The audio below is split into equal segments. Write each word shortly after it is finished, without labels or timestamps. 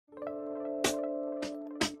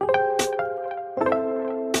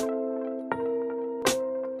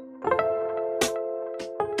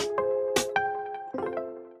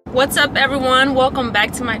What's up everyone, welcome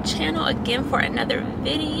back to my channel again for another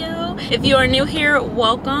video. If you are new here,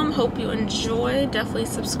 welcome, hope you enjoy. Definitely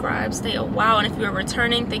subscribe, stay a while, and if you are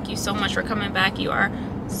returning, thank you so much for coming back. You are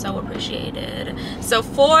so appreciated. So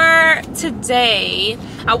for today,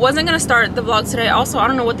 I wasn't gonna start the vlog today. Also, I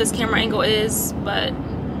don't know what this camera angle is, but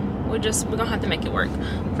we're gonna have to make it work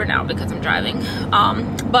for now because I'm driving.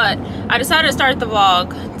 But I decided to start the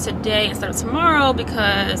vlog today instead of tomorrow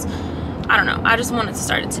because I don't know, I just wanted to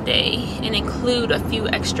start it today and include a few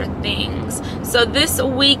extra things. So this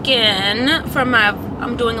weekend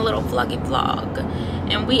I'm doing a little vloggy vlog,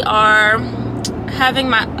 and we are having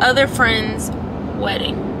my other friend's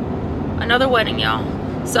wedding. Another wedding, y'all.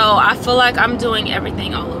 So I feel like I'm doing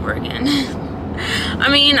everything all over again. I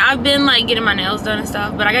mean, I've been like getting my nails done and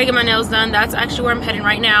stuff, but I gotta get my nails done. That's actually where I'm heading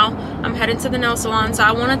right now. I'm heading to the nail salon, so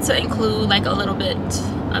I wanted to include like a little bit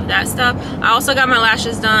of that stuff. I also got my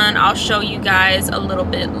lashes done. I'll show you guys a little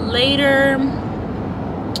bit later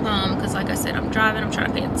because like I said, I'm driving, I'm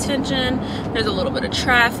trying to pay attention. There's a little bit of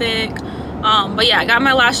traffic, but yeah, I got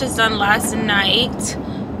my lashes done last night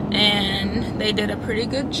and they did a pretty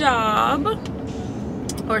good job,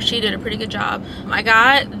 or she did a pretty good job. I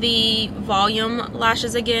got the volume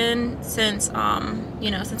lashes again since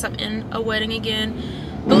you know, since I'm in a wedding again.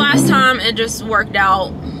 The last time it just worked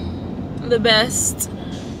out the best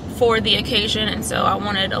for the occasion, and so I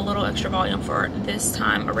wanted a little extra volume for this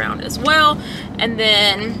time around as well. And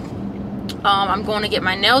then I'm going to get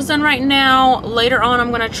my nails done right now. Later on I'm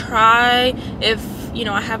going to try, if you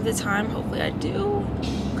know I have the time, hopefully I do,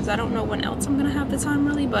 because I don't know when else I'm going to have the time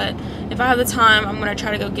really, but if I have the time I'm going to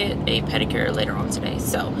try to go get a pedicure later on today.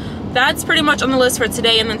 So that's pretty much on the list for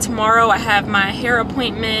today. And then tomorrow I have my hair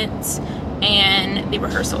appointment and the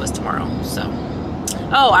rehearsal is tomorrow. So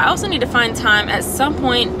oh, I also need to find time at some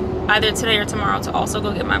point, either today or tomorrow, to also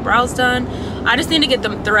go get my brows done. I just need to get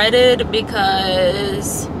them threaded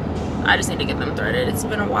because I just need to get them threaded. It's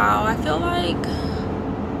been a while. I feel like,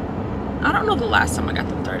 I don't know the last time I got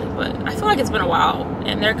them threaded, but I feel like it's been a while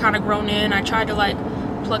and they're kind of grown in. I tried to like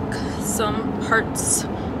pluck some parts,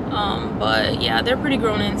 but yeah, they're pretty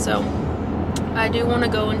grown in, so I do want to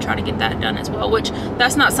go and try to get that done as well, which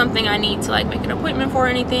that's not something I need to like make an appointment for or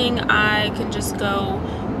anything. I can just go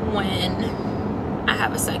when I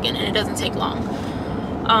have a second and it doesn't take long.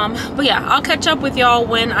 But yeah, I'll catch up with y'all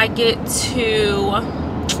when I get to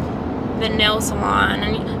the nail salon,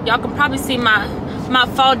 and y'all can probably see my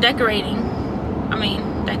fall decorating.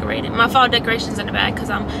 My fall decorations in the back because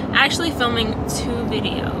I'm actually filming 2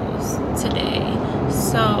 videos today.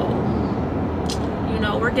 So you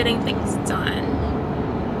know, we're getting things done.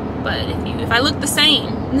 But if I look the same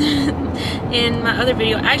in my other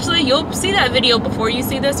video, actually you'll see that video before you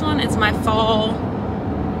see this one. It's my fall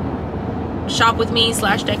shop with me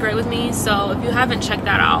 / decorate with me. So if you haven't checked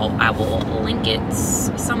that out, I will link it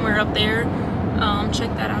somewhere up there.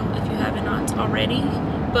 Check that out if you haven't not already.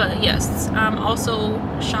 But yes, I'm also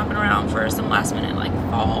shopping around for some last minute like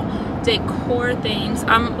fall decor things.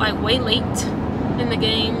 I'm like way late in the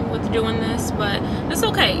game with doing this, but it's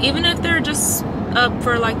okay. Even if they're just up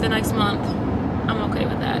for like the next month, I'm okay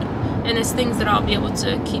with that. And it's things that I'll be able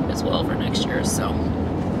to keep as well for next year, so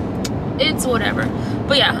it's whatever.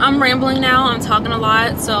 But yeah, I'm rambling now, I'm talking a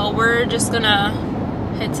lot, so we're just gonna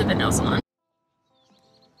head to the nail salon.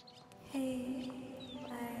 Hey,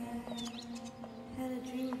 I had a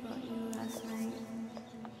dream about you last night.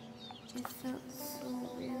 It felt so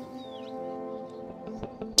real.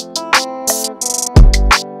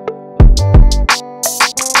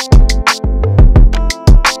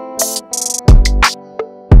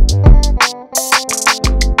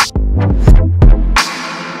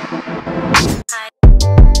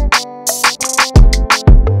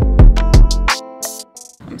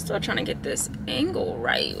 Still trying to get this angle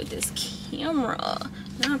right with this camera.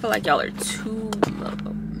 Now I feel like y'all are too low.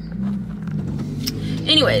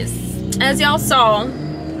 Anyways, as y'all saw,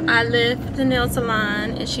 I left the nail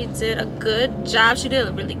salon and she did a good job. She did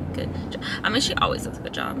a really good job. I mean, she always does a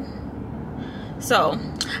good job. So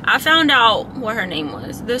I found out what her name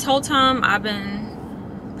was. This whole time I've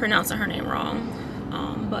been pronouncing her name wrong,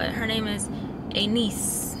 but her name is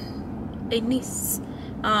Anise.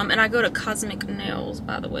 And I go to Cosmic Nails,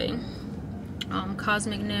 by the way.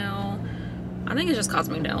 Cosmic Nail, I think it's just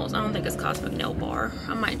Cosmic Nails. I don't think it's Cosmic Nail Bar.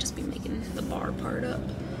 I might just be making the bar part up,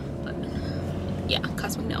 but yeah,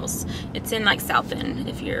 Cosmic Nails. It's in like South End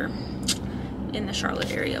if you're in the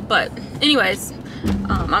Charlotte area. But anyways,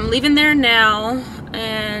 I'm leaving there now,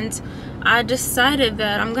 and I decided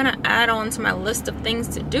that I'm gonna add on to my list of things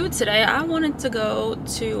to do today. I want to go,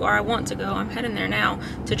 I'm heading there now,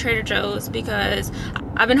 to Trader Joe's, because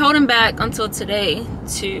I've been holding back until today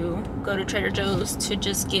to go to Trader Joe's to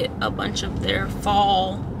just get a bunch of their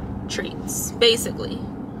fall treats, basically.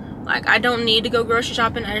 Like, I don't need to go grocery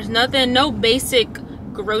shopping. There's no basic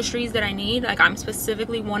groceries that I need. Like, I'm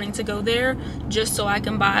specifically wanting to go there just so I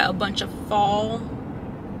can buy a bunch of fall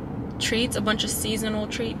treats, a bunch of seasonal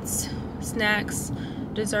treats, snacks,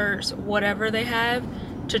 desserts, whatever they have,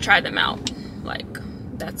 to try them out. Like,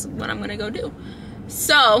 that's what I'm gonna go do.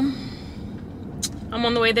 So I'm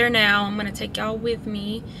on the way there now. I'm gonna take y'all with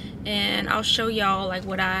me, and I'll show y'all like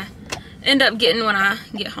what I end up getting when I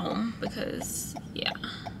get home, because yeah,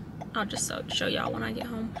 I'll just show y'all when I get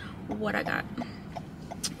home what I got.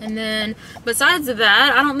 And then besides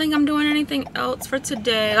that, I don't think I'm doing anything else for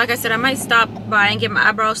today. Like I said, I might stop by and get my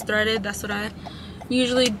eyebrows threaded. That's what I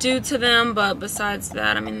usually do to them. But besides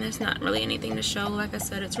that, I mean, there's not really anything to show. Like I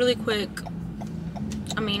said, it's really quick.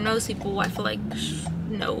 I mean, most people, I feel like,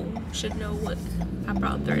 should know what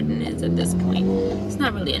eyebrow threading is at this point. It's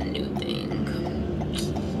not really a new thing.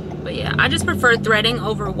 But yeah, I just prefer threading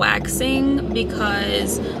over waxing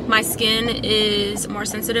because my skin is more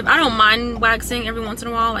sensitive. I don't mind waxing every once in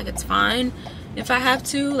a while, like it's fine if I have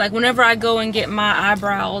to. Like whenever I go and get my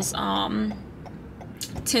eyebrows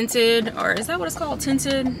tinted, or is that what it's called,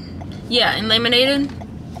 tinted? Yeah, and laminated.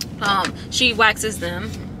 She waxes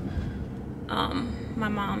them. My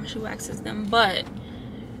mom, she waxes them, but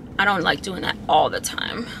I don't like doing that all the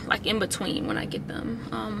time. Like in between when I get them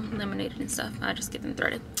laminated and stuff, I just get them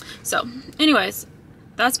threaded. So anyways,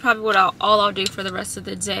 that's probably what all I'll do for the rest of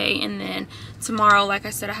the day. And then tomorrow, like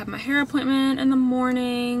I said, I have my hair appointment in the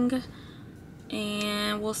morning,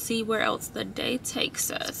 and we'll see where else the day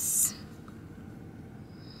takes us.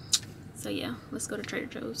 So yeah, let's go to Trader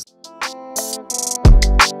Joe's.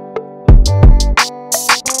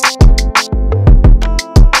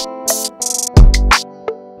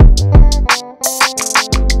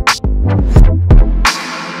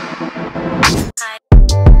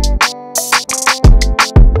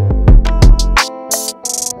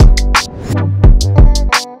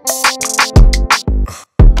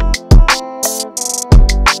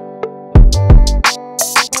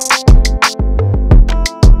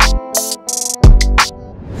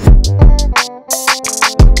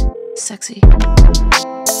 Sexy.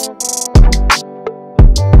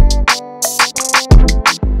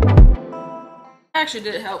 Actually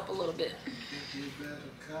did help a little bit.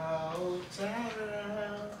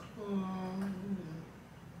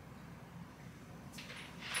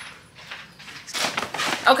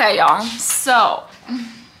 Okay, y'all, so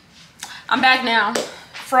I'm back now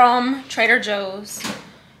from Trader Joe's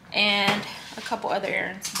and a couple other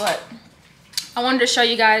errands, but I wanted to show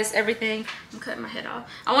you guys everything. I'm cutting my head off.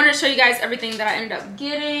 I wanted to show you guys everything that I ended up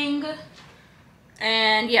getting.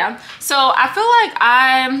 And yeah, so I feel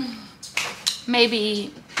like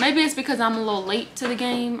maybe it's because I'm a little late to the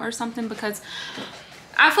game or something, because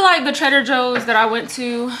I feel like the Trader Joe's that I went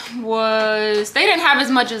to they didn't have as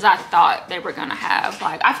much as I thought they were gonna have.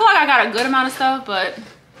 Like, I feel like I got a good amount of stuff, but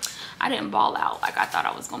I didn't ball out like I thought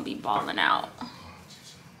I was gonna be balling out.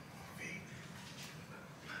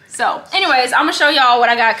 So anyways, I'm gonna show y'all what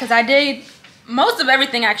I got, because I did most of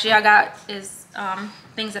everything actually I got is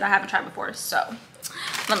things that I haven't tried before. So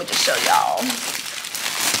let me just show y'all.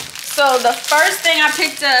 So the first thing I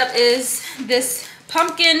picked up is this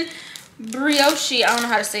pumpkin brioche, I don't know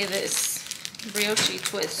how to say this, brioche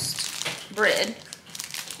twist bread,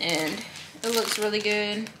 and it looks really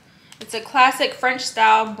good. It's a classic French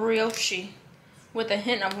style brioche with a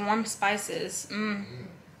hint of warm spices.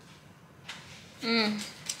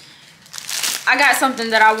 I got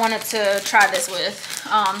something that I wanted to try this with.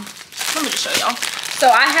 Let me just show y'all. So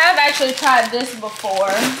I have actually tried this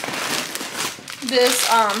before. This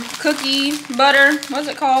cookie butter, what's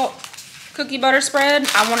it called? Cookie butter spread.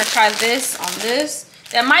 I want to try this on this.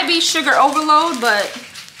 That might be sugar overload, but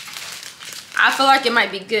I feel like it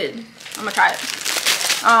might be good. I'm gonna try it.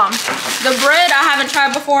 The bread I haven't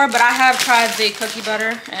tried before, but I have tried the cookie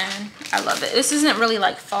butter and I love it. This isn't really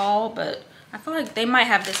like fall, but I feel like they might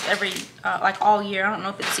have this every like all year. I don't know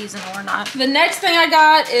if it's seasonal or not. The next thing I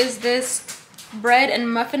got is this bread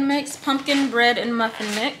and muffin mix, pumpkin bread and muffin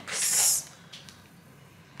mix.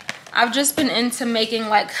 I've just been into making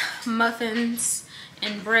like muffins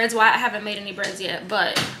and breads. Well, I haven't made any breads yet,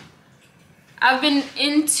 but I've been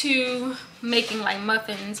into making like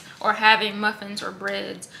muffins or having muffins or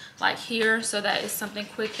breads like here, so that is something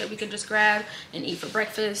quick that we can just grab and eat for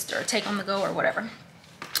breakfast or take on the go or whatever.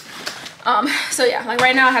 So yeah, like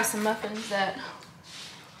right now I have some muffins that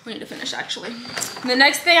We need to finish actually. The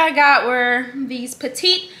next thing I got were these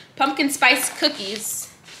petite pumpkin spice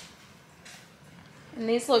cookies. And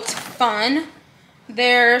these looked fun.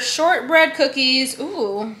 They're shortbread cookies.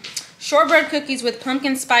 Ooh, shortbread cookies with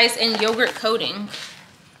pumpkin spice and yogurt coating.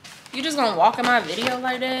 You just gonna walk in my video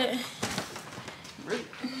like that?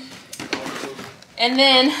 And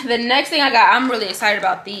then the next thing I got, I'm really excited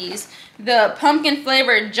about these. The pumpkin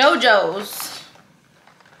flavored JoJo's.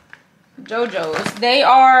 They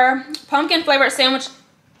are pumpkin flavored sandwich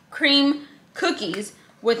cream cookies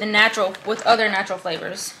with other natural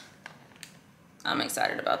flavors. I'm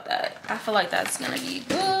excited about that. I feel like that's gonna be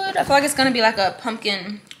good. I feel like it's gonna be like a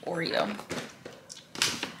pumpkin Oreo.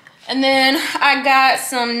 And then I got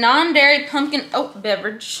some non-dairy pumpkin oat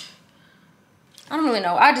beverage. I don't really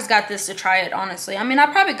know. I just got this to try it, honestly. I mean, I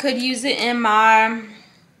probably could use it in my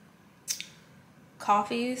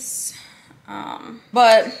coffees.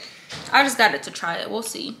 But I just got it to try it. We'll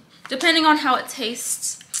see. Depending on how it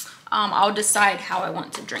tastes, I'll decide how I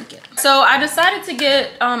want to drink it. So I decided to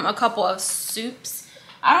get a couple of soups.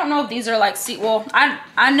 I don't know if these are like, well,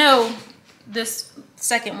 I know this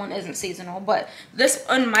second one isn't seasonal, but this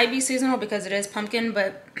one might be seasonal because it is pumpkin,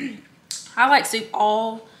 but I like soup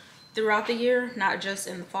all throughout the year, not just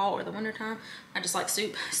in the fall or the winter time. I just like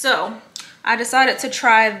soup. So I decided to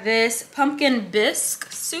try this pumpkin bisque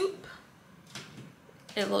soup.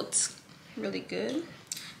 It looks really good.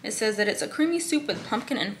 It says that it's a creamy soup with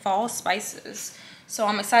pumpkin and fall spices. So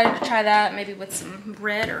I'm excited to try that, maybe with some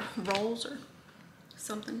bread or rolls or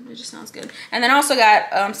something. It just sounds good. And then I also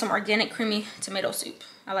got some organic creamy tomato soup.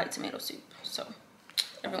 I like tomato soup, so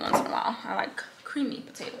every once in a while I like creamy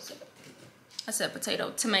potato soup. I said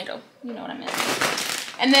tomato, you know what I meant.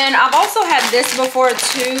 And then I've also had this before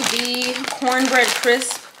too, the cornbread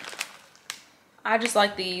crisp. I just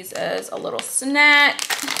like these as a little snack.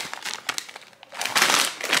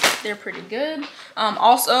 They're pretty good.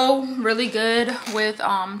 Also really good with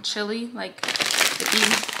chili, like if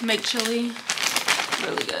you make chili,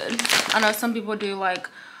 really good. I know some people do like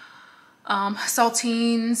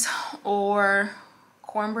saltines or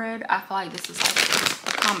cornbread. I feel like this is like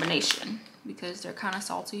a combination because they're kind of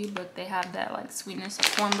salty, but they have that like sweetness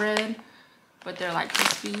of cornbread, but they're like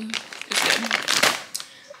crispy. It's good.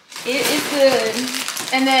 It is good.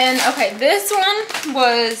 And then, okay, this one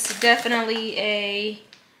was definitely a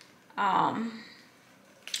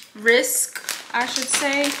risk, I should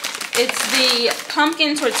say. It's the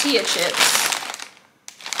pumpkin tortilla chips.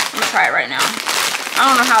 I'm gonna try it right now. I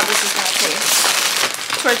don't know how this is gonna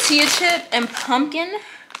taste. Tortilla chip and pumpkin.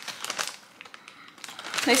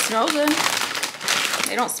 They smell good.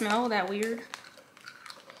 They don't smell that weird.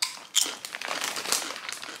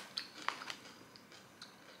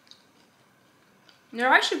 They're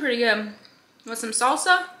actually pretty good. With some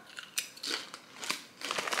salsa.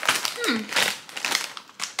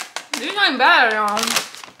 These aren't bad at all.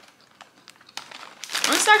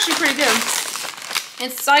 It's actually pretty good.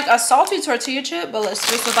 It's like a salty tortilla chip, but it's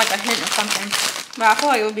just with like a hint of pumpkin. But I feel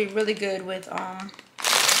like it would be really good with some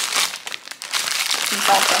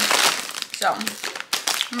salsa. So I'm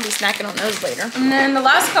gonna be snacking on those later. And then the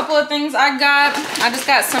last couple of things I just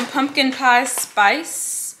got some pumpkin pie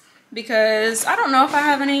spice because I don't know if I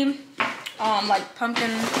have any like pumpkin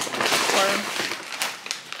or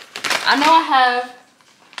I know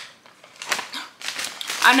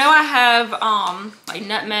I have like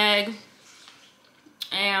nutmeg,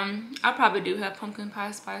 and I probably do have pumpkin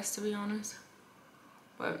pie spice, to be honest,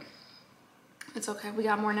 but it's okay, we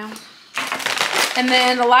got more now. And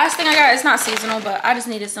then the last thing I got, it's not seasonal, but I just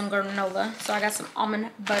needed some granola, so I got some almond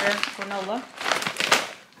butter granola.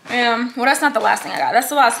 Well, that's not the last thing I got. That's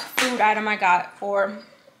the last food item I got for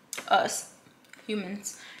us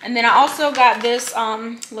humans. And then I also got this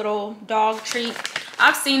little dog treat.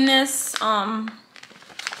 I've seen this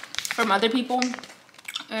from other people,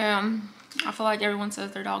 and I feel like everyone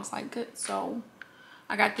says their dogs like it, so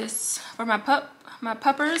I got this for my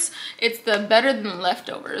puppers. It's the Better Than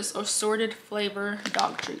Leftovers assorted flavor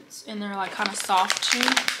dog treats, and they're like kind of soft too,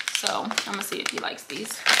 so I'm gonna see if he likes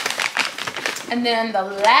these. And then the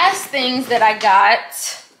last things that I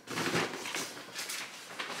got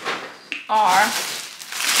are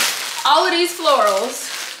all of these florals.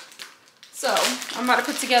 So I'm about to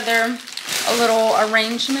put together a little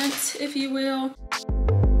arrangement, if you will.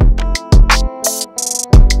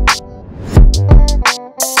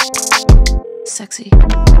 Sexy.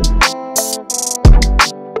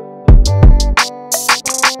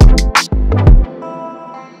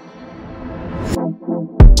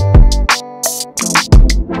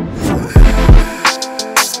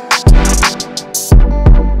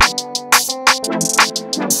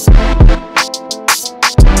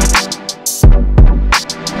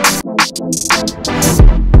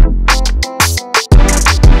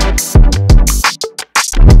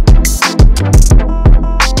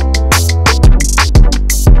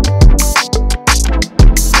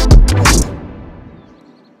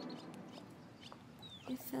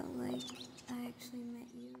 It felt like I actually met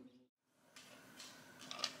you.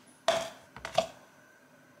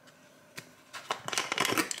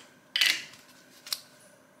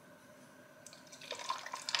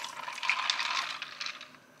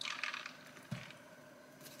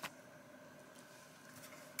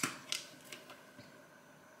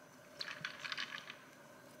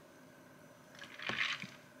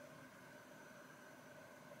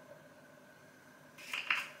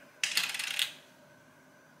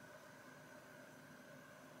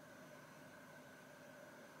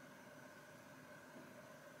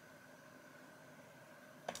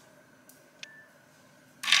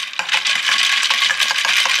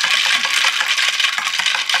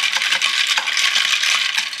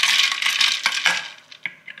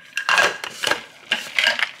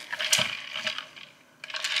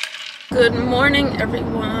 Good morning,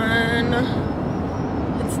 everyone.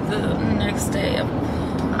 It's the next day,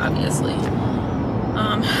 obviously.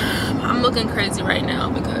 I'm looking crazy right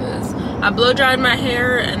now because I blow dried my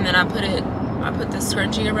hair and then I put this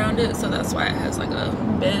scrunchie around it, so that's why it has like a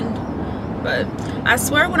bend. But I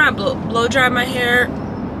swear when I blow dry my hair,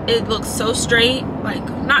 it looks so straight, like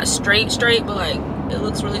not straight, but like it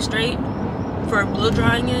looks really straight for blow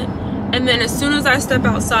drying it. And then as soon as I step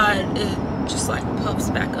outside, it just like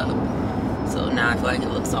puffs back up. So now I feel like it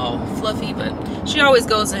looks all fluffy, but she always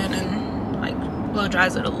goes in and like blow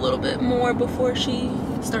dries it a little bit more before she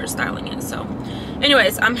starts styling it. So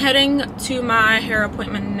anyways, I'm heading to my hair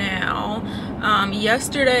appointment now.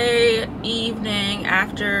 Yesterday evening,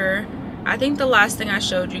 after I think the last thing I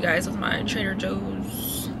showed you guys was my Trader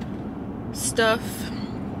Joe's stuff,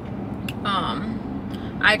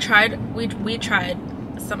 we tried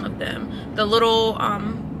some of them. The little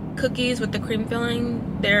cookies with the cream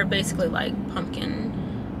filling, they're basically like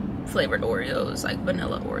pumpkin flavored Oreos, like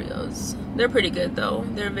vanilla Oreos. They're pretty good though.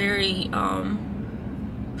 They're very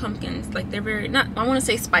pumpkins, like they're very, not, I want to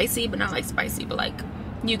say spicy, but not like spicy, but like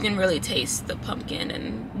you can really taste the pumpkin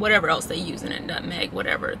and whatever else they use in it, nutmeg,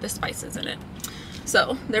 whatever the spices in it.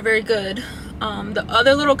 So they're very good. The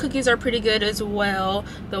other little cookies are pretty good as well.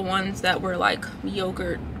 The ones that were like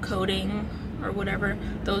yogurt coating or whatever,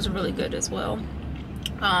 those are really good as well.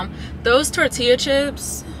 Those tortilla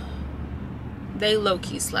chips, they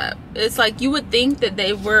low-key slap. It's like you would think that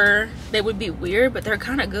they would be weird, but they're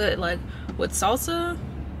kind of good. Like with salsa,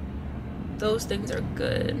 those things are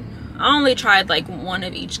good. I only tried like one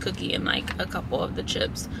of each cookie and like a couple of the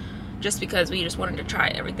chips, just because we just wanted to try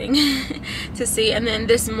everything to see. And then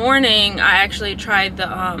this morning I actually tried the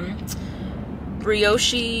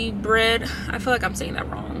brioche bread. I feel like I'm saying that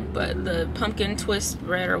wrong, but the pumpkin twist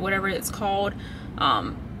bread or whatever it's called.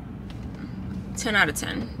 10 out of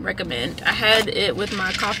 10, recommend. I had it with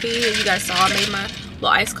my coffee. As you guys saw, I made my little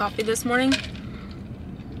iced coffee this morning,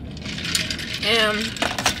 and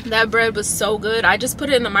that bread was so good. I just put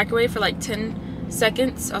it in the microwave for like 10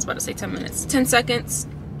 seconds. I was about to say 10 minutes. 10 seconds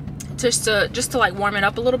just to like warm it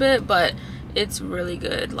up a little bit, but it's really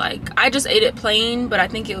good. Like I just ate it plain, but I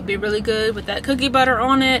think it would be really good with that cookie butter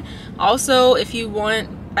on it. Also, if you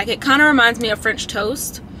want, like, it kind of reminds me of French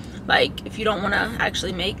toast. Like if you don't want to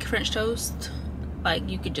actually make French toast, like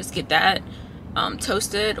you could just get that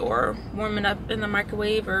toasted or warm it up in the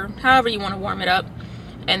microwave or however you want to warm it up,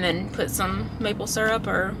 and then put some maple syrup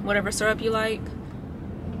or whatever syrup you like.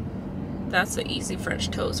 That's an easy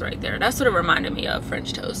French toast right there. That's what it reminded me of,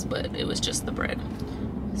 French toast, but it was just the bread.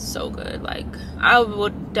 So good. Like I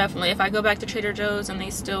would definitely, if I go back to Trader Joe's and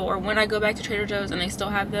they still, or when I go back to Trader Joe's and they still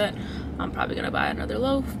have that, I'm probably gonna buy another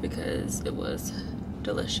loaf because it was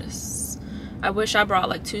delicious. I wish I brought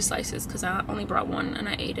like 2 slices because I only brought one and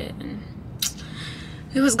I ate it and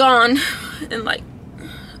it was gone in like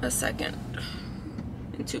a second.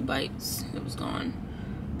 In 2 bites it was gone,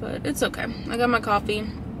 but it's okay. I got my coffee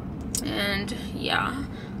and yeah.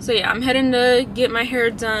 So yeah, I'm heading to get my hair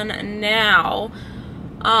done now.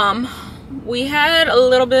 We had a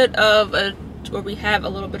little bit of a, or we have a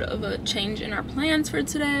little bit of a change in our plans for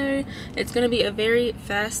today. It's gonna be a very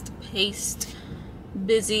fast-paced,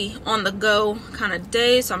 busy, on the go kind of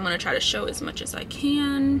day, so I'm gonna try to show as much as I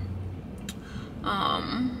can.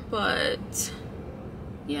 But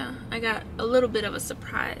yeah, I got a little bit of a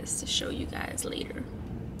surprise to show you guys later,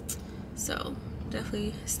 so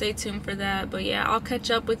definitely stay tuned for that. But yeah, I'll catch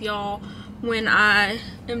up with y'all when I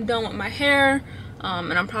am done with my hair,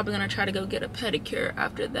 and I'm probably gonna try to go get a pedicure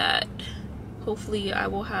after that. Hopefully I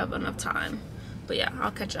will have enough time, but yeah,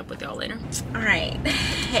 I'll catch up with y'all later. All right,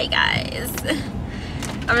 hey guys,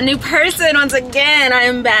 I'm a new person once again. I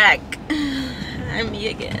am back. I'm me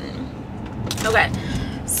again. Okay,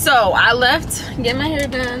 so I left, get my hair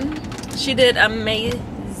done. She did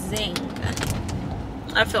amazing.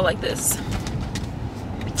 I feel like this.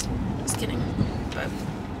 Just kidding. But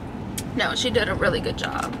no, she did a really good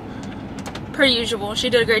job. Per usual, she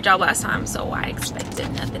did a great job last time, so I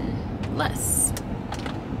expected nothing less.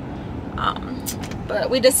 But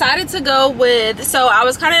we decided to go with, so I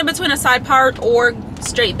was kind of in between a side part or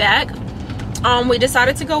straight back. We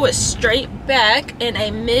decided to go with straight back in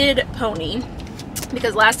a mid pony,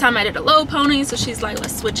 because last time I did a low pony, so she's like,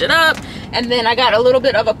 let's switch it up. And then I got a little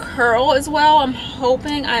bit of a curl as well. I'm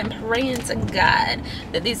praying to God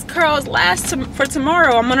that these curls last for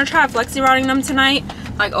tomorrow. I'm gonna try flexi rodding them tonight,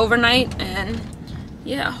 like overnight, and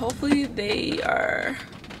yeah, hopefully they are,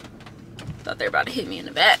 thought they were about to hit me in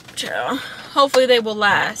the back, child. Hopefully they will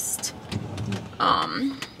last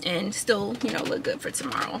and still, you know, look good for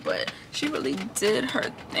tomorrow. But she really did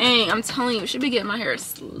her thing. I'm telling you, she be getting my hair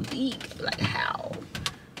sleek. Like, how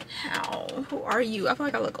who are you? I feel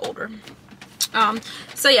like I look older.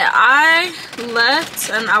 So yeah, I left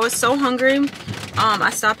and I was so hungry. I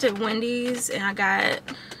stopped at Wendy's and I got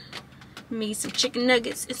me some chicken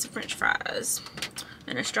nuggets and some french fries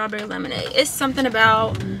and a strawberry lemonade. It's something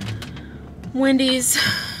about Wendy's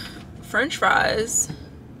french fries.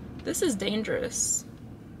 This is dangerous.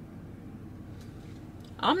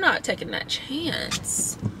 I'm not taking that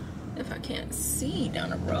chance if I can't see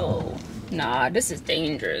down the road. Nah, this is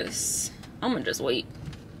dangerous. I'm gonna just wait.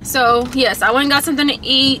 So yes, I went and got something to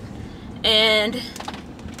eat, and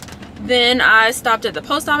then I stopped at the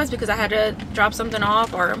post office because I had to drop something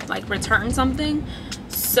off or like return something.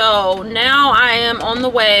 So now I am on the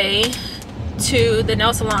way to the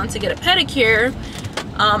nail salon to get a pedicure.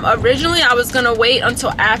 Originally I was gonna wait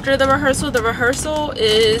until after the rehearsal. The rehearsal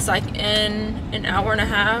is like in an hour and a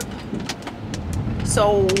half,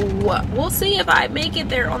 so we'll see if I make it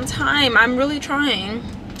there on time. I'm really trying,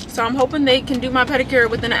 so I'm hoping they can do my pedicure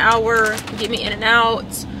within an hour, get me in and out,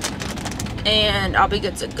 and I'll be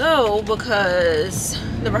good to go, because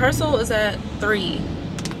the rehearsal is at 3.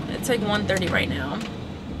 It's like 1:30 right now,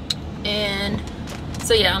 and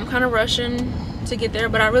so yeah, I'm kind of rushing to get there,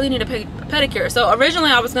 but I really need a pedicure. So originally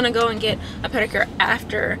I was gonna go and get a pedicure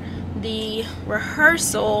after the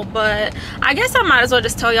rehearsal, but I guess I might as well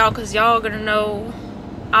just tell y'all, because y'all are gonna know.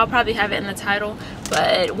 I'll probably have it in the title,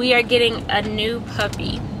 but we are getting a new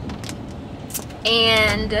puppy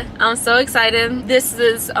and I'm so excited. This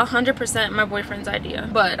is 100% my boyfriend's idea,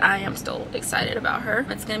 but I am still excited about her.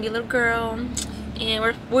 It's gonna be a little girl,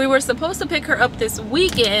 and we were supposed to pick her up this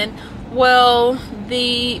weekend. Well,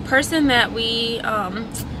 the person that we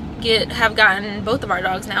have gotten both of our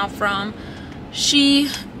dogs now from, she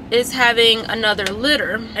is having another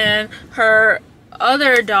litter, and her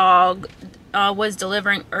other dog was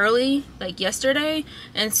delivering early, like yesterday,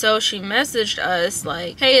 and so she messaged us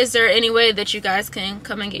like, hey, is there any way that you guys can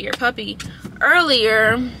come and get your puppy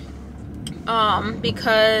earlier,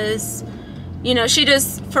 because, you know, she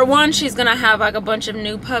just, for one, she's gonna have like a bunch of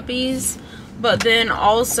new puppies, but then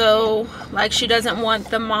also, like, she doesn't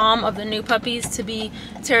want the mom of the new puppies to be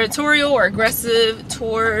territorial or aggressive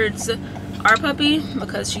towards our puppy,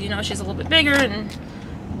 because she, you know, she's a little bit bigger, and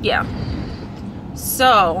yeah.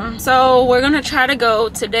 So we're gonna try to go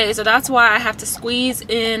today. So that's why I have to squeeze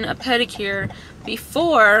in a pedicure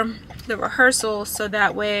before the rehearsal, so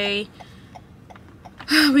that way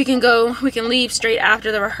we can leave straight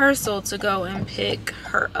after the rehearsal to go and pick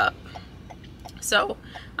her up. So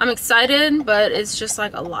I'm excited, but it's just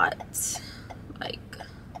like a lot.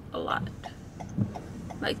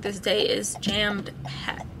 Like this day is jammed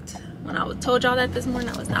packed. When I told y'all that this morning,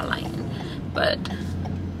 I was not lying. But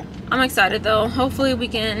I'm excited though. Hopefully we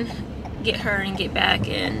can get her and get back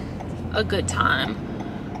in a good time.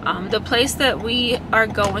 The place that we are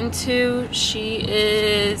going to, she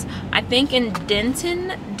is, I think, in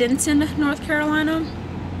Denton, North Carolina.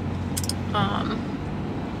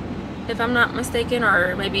 If I'm not mistaken,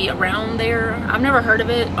 or maybe around there. I've never heard of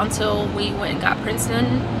it until we went and got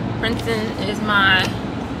Princeton. Princeton is my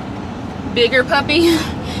bigger puppy.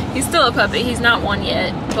 He's still a puppy. He's not one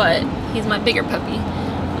yet, but he's my bigger puppy.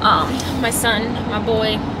 My son, my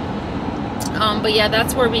boy. But yeah,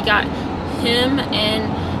 that's where we got him,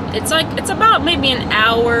 and it's about maybe an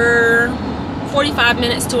hour, 45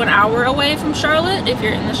 minutes to an hour away from Charlotte, if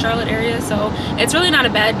you're in the Charlotte area. So it's really not a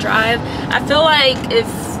bad drive. I feel like if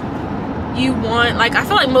you want, like, I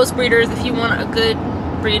feel like most breeders, if you want a good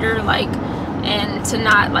breeder, like, and to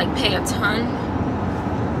not like pay a ton,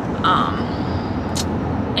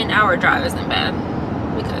 an hour drive isn't bad.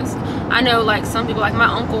 Because I know, like, some people, like my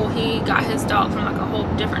uncle, he got his dog from like a whole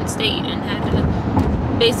different state and had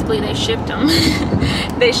to, basically they shipped him.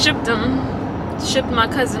 They shipped my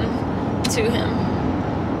cousin to him.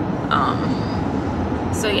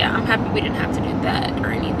 So yeah, I'm happy we didn't have to do that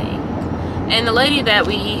or anything. And the lady that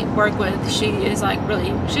we work with, she is like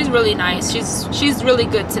she's really nice. She's really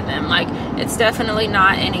good to them. Like, it's definitely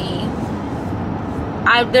not any,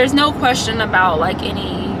 there's no question about like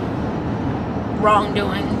any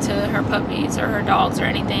wrongdoing to her puppies or her dogs or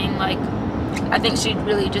anything. Like, I think she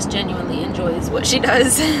really just genuinely enjoys what she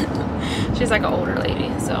does. She's like an older lady,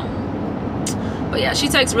 so. But yeah, she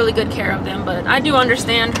takes really good care of them. But I do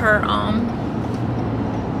understand her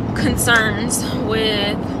concerns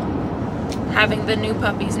with having the new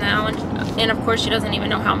puppies now, and of course she doesn't even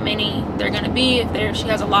know how many they're gonna be. If she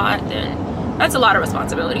has a lot, then that's a lot of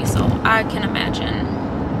responsibility, so I can imagine.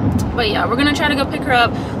 But yeah, we're gonna try to go pick her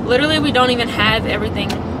up. Literally, we don't even have everything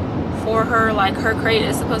for her. Like, her crate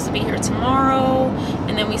is supposed to be here tomorrow,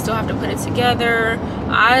 and then we still have to put it together.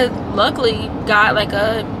 I luckily got like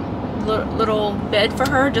a little bed for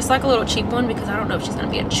her, just like a little cheap one, because I don't know if she's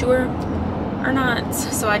gonna be a chewer or not.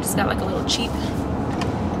 So I just got like a little cheap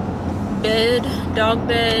bed, dog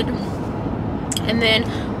bed. And then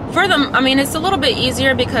for them, I mean, it's a little bit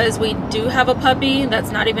easier because we do have a puppy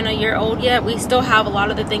that's not even a year old yet. We still have a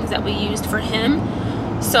lot of the things that we used for him,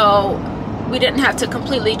 so we didn't have to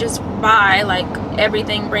completely just buy like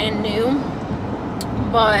everything brand new.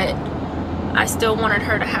 But I still wanted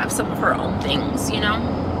her to have some of her own things, you know.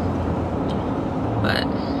 But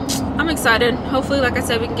I'm excited. Hopefully, like I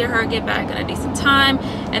said, we can get back in a decent time,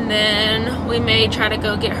 and then we may try to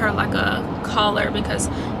go get her like a collar, because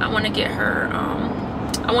I want to get her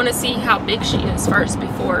I want to see how big she is first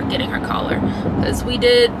before getting her collar, because we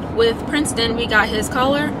did with Princeton, we got his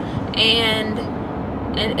collar and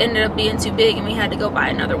it ended up being too big and we had to go buy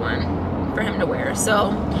another one for him to wear.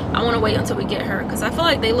 So I want to wait until we get her, because I feel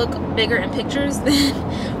like they look bigger in pictures than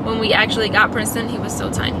when we actually got Princeton. He was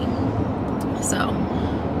so tiny. So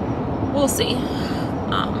we'll see.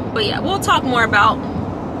 But yeah, we'll talk more about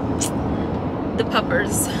the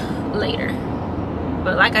puppers later.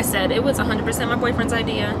 But like I said, it was 100% my boyfriend's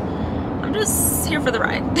idea. I'm just here for the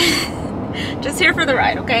ride. Just here for the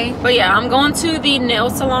ride, okay? But yeah, I'm going to the nail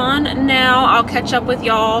salon now. I'll catch up with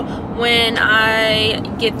y'all when I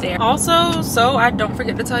get there. Also, so I don't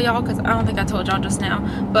forget to tell y'all, because I don't think I told y'all just now,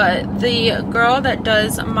 but the girl that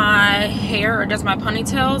does my hair or does my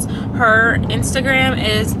ponytails, her Instagram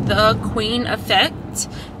is TheQweenEffect.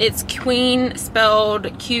 It's Queen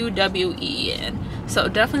spelled Q-W-E-N. So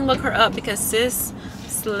definitely look her up, because sis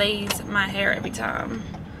slays my hair every time.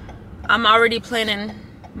 I'm already planning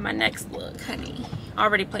my next look, honey.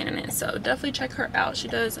 Already planning it, so definitely check her out. She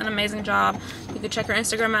does an amazing job. You can check her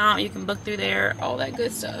Instagram out, you can book through there, all that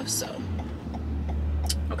good stuff. So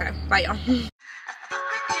okay, bye y'all.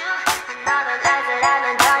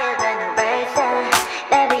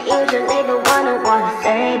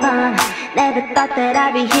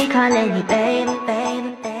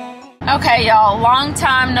 Okay, y'all, long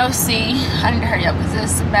time no see. I need to hurry up because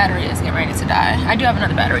this battery is getting ready to die. I do have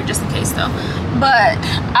another battery just in case though. But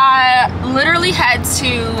I literally had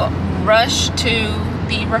to rush to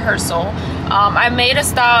the rehearsal. I made a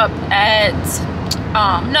stop at,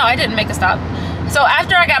 no, I didn't make a stop. So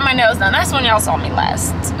after I got my nails done, that's when y'all saw me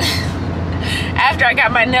last. After I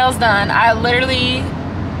got my nails done, I literally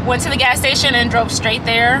went to the gas station and drove straight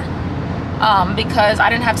there. Because I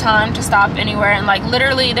didn't have time to stop anywhere, and like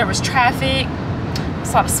literally there was traffic,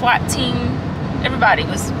 saw the SWAT team, everybody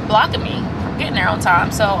was blocking me from getting there on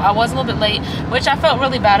time, so I was a little bit late, which I felt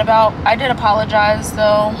really bad about. I did apologize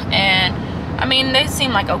though, and I mean they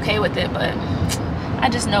seemed like okay with it, but I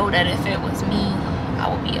just know that if it was me, I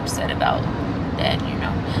would be upset about that, you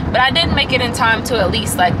know. But I did make it in time to at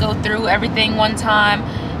least like go through everything one time,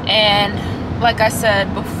 and like I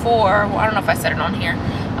said before, well, I don't know if I said it on here,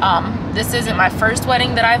 this isn't my first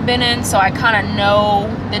wedding that I've been in, so I kind of know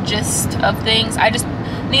the gist of things. I just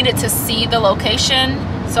needed to see the location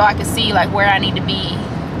so I could see like where I need to be,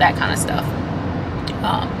 that kind of stuff.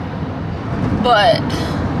 But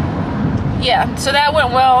yeah, so that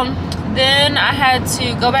went well. Then I had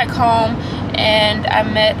to go back home, and I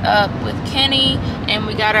met up with Kenny, and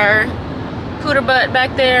we got our pooter butt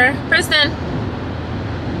back there. Kristen,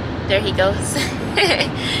 there he goes.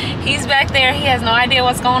 He's back there. He has no idea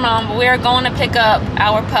what's going on, but we're going to pick up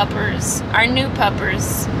our puppers, our new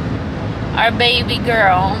puppers, our baby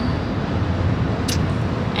girl.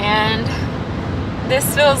 And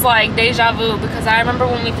this feels like deja vu, because I remember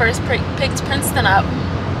when we first picked Princeton up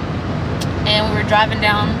and we were driving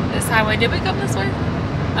down this highway. Did we come this way?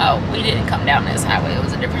 Oh, we didn't come down this highway. It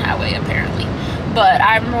was a different highway apparently. But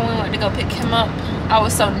I remember when we went to go pick him up, I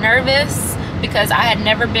was so nervous because I had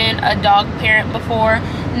never been a dog parent before.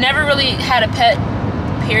 Never really had a pet,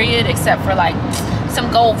 period, except for like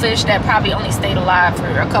some goldfish that probably only stayed alive for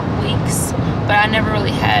a couple weeks. But I never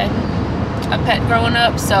really had a pet growing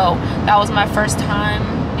up, so that was my first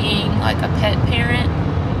time being like a pet parent.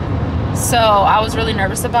 So I was really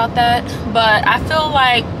nervous about that. But I feel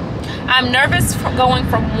like I'm nervous for going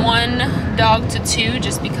from 1 dog to 2,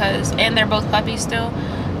 just because, and they're both puppies still.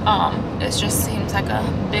 It just seems like a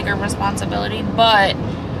bigger responsibility, but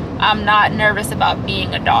I'm not nervous about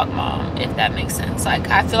being a dog mom, if that makes sense. Like,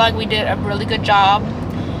 I feel like we did a really good job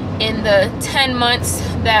in the 10 months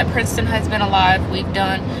that Princeton has been alive. We've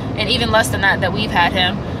done, and even less than that we've had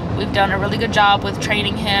him, we've done a really good job with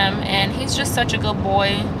training him, and he's just such a good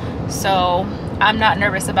boy. So I'm not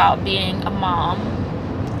nervous about being a mom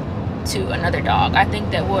to another dog. I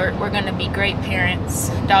think that we're gonna be great parents,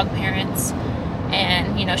 dog parents,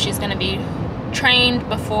 and you know, she's gonna be trained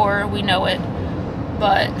before we know it.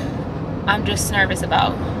 But I'm just nervous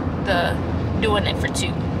about doing it for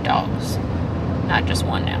 2 dogs, not just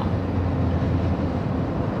 1 now.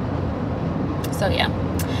 So yeah,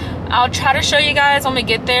 I'll try to show you guys when we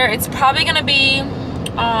get there. It's probably gonna be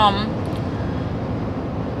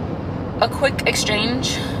a quick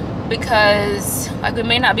exchange, because like we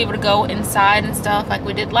may not be able to go inside and stuff like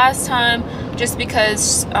we did last time, just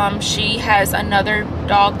because she has another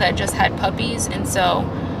dog that just had puppies, and so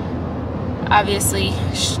obviously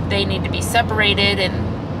they need to be separated,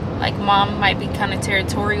 and like mom might be kind of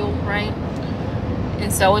territorial, right?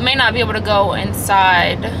 And so we may not be able to go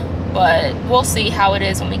inside, but we'll see how it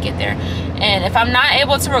is when we get there. And if I'm not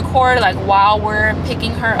able to record like while we're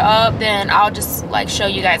picking her up, then I'll just like show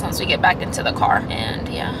you guys once we get back into the car. And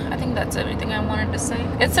yeah, I think that's everything I wanted to say.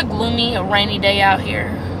 It's a gloomy, rainy day out here,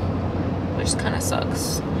 which kind of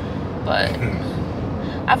sucks, but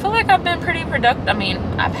I feel like I've been pretty productive. I mean,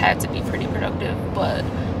 I've had to be pretty productive, but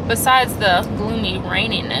besides the gloomy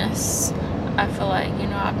raininess, I feel like, you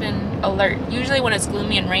know, I've been alert. Usually when it's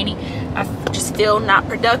gloomy and rainy, I just feel not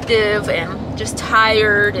productive and just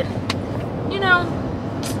tired, and you know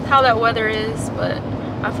how that weather is. But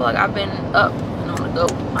I feel like I've been up and on the go.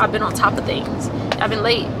 I've been on top of things. I've been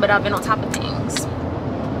late, but I've been on top of things.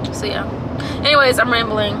 So yeah. Anyways, I'm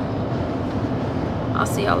rambling. I'll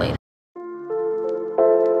see y'all later.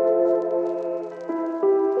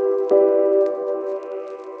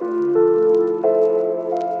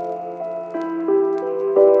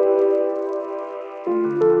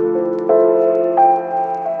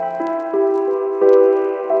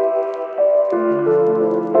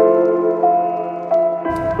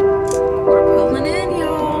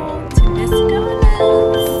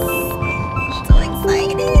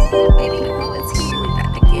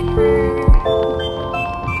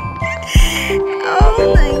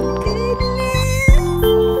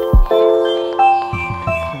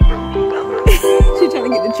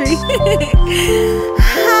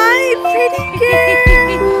 Hi, pretty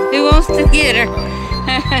girl. Who wants to get her?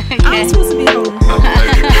 I'm supposed to be home.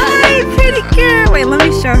 Hi, pretty girl. Wait, let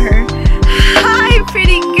me show her. Hi,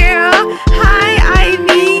 pretty girl. Hi,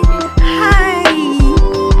 Ivy. Hi.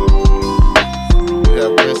 We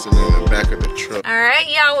got Princeton in the back of the truck. All right,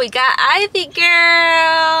 y'all, we got Ivy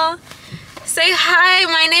girl. Say hi.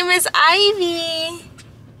 My name is Ivy.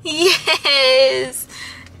 Yes.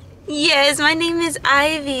 Yes, my name is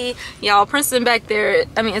Ivy. Y'all, Princeton back there,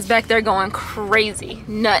 I mean, is back there going crazy,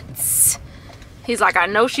 nuts. He's like, I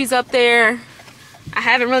know she's up there. I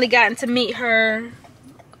haven't really gotten to meet her.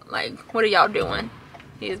 Like, what are y'all doing?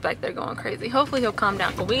 He is back there going crazy. Hopefully he'll calm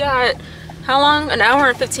down. But we got, how long? An hour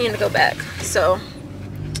and 15 to go back. So,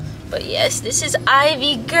 but yes, this is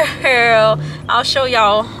Ivy girl. I'll show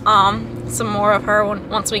y'all some more of her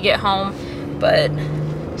once we get home. But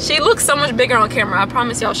she looks so much bigger on camera. I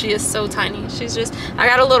promise y'all, she is so tiny. She's just, I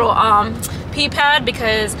got a little pee pad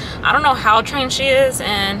because I don't know how trained she is.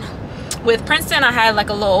 And with Princeton, I had like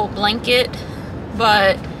a little blanket,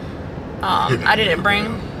 but I didn't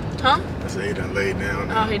bring, huh? I said he done laid down.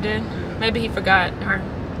 Oh, he did? Maybe he forgot her.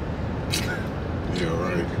 Yeah,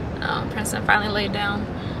 right. Princeton finally laid down.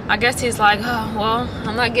 I guess he's like, oh, well,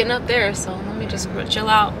 I'm not getting up there, so let me just chill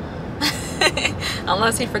out.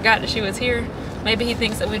 Unless he forgot that she was here. Maybe he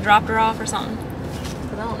thinks that we dropped her off or something.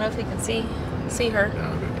 Because I don't know if he can see her.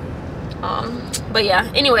 But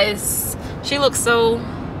yeah, anyways, she looks so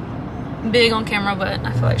big on camera, but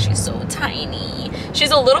I feel like she's so tiny. She's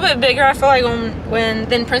a little bit bigger, I feel like,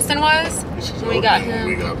 than Princeton was. When we got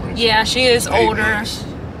him. Yeah, she is older. I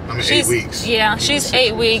mean, 8 weeks. Yeah, she's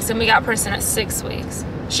 8 weeks, and we got Princeton at 6 weeks.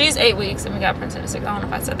 She's 8 weeks, and we got Princeton at 6. I don't know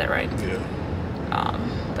if I said that right. Yeah.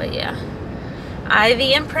 But yeah,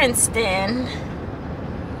 Ivy and Princeton.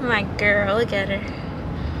 My girl, look at her.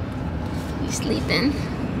 You sleeping?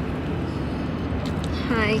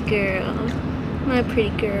 Hi, girl. My pretty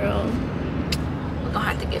girl. We're gonna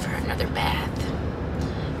have to give her another bath.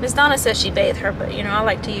 Miss Donna says she bathed her, but you know, I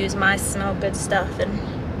like to use my smell good stuff and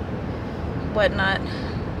whatnot.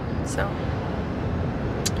 So,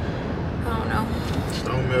 I don't know.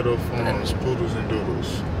 Stone Meadow Farms, Poodles and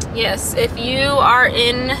Doodles. Yes, if you are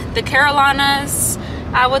in the Carolinas,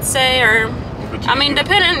 I would say, or Virginia. I mean,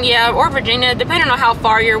 depending, yeah, or Virginia, depending on how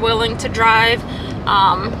far you're willing to drive,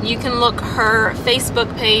 you can look her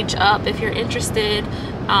Facebook page up if you're interested.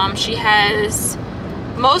 She has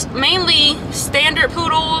mainly standard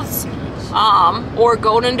poodles, or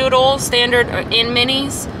golden doodles, standard in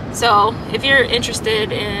minis. So if you're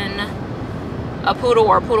interested in a poodle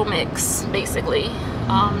or a poodle mix, basically,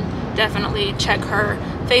 definitely check her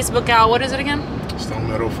Facebook out. What is it again? Stone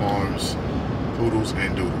Meadow Farms, Poodles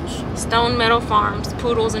and Doodles. Stone Meadow Farms,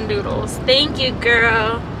 Poodles and Doodles. Thank you,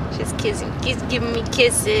 girl. She's giving me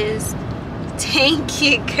kisses. Thank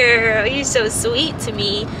you, girl. You're so sweet to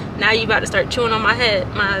me. Now you about to start chewing on my head.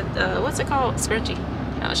 My, what's it called? Scrunchie.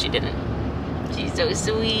 No, she didn't. She's so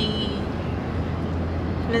sweet.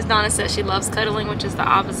 Miss Donna says she loves cuddling, which is the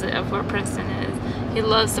opposite of where Princeton is. He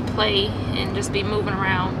loves to play and just be moving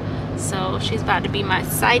around. So she's about to be my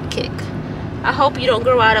sidekick. I hope you don't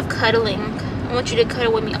grow out of cuddling. I want you to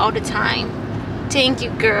cuddle with me all the time. Thank you,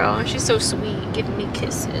 girl. She's so sweet, giving me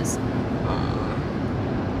kisses.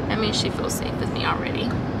 I mean, she feels safe with me already.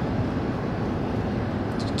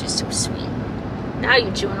 She's just so sweet. Now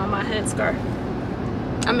you're chewing on my head scarf.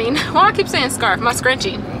 I mean, why I keep saying scarf? My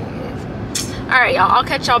scrunchie. All right, y'all. I'll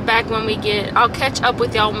catch y'all back when we get. I'll catch up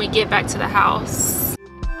with y'all when we get back to the house.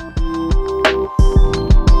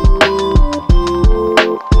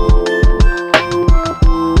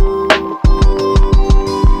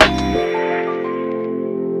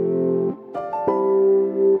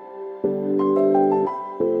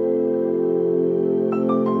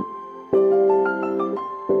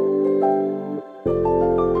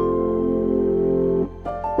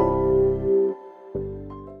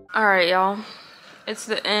 All right, y'all. It's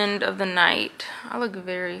the end of the night. I look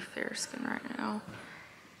very fair skinned right now.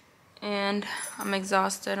 And I'm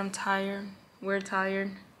exhausted. I'm tired. We're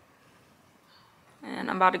tired. And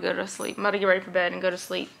I'm about to go to sleep. I'm about to get ready for bed and go to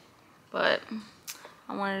sleep. But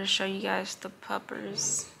I wanted to show you guys the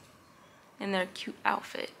puppers and their cute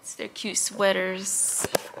outfits. Their cute sweaters.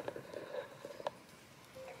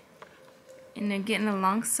 And they're getting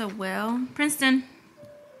along so well. Princeton.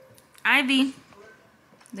 Ivy.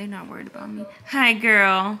 They're not worried about me. Hi,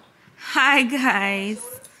 girl. Hi,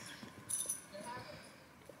 guys.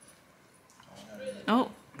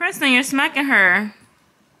 Oh, Preston, you're smacking her.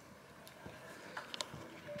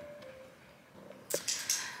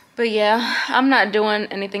 But yeah, I'm not doing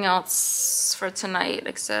anything else for tonight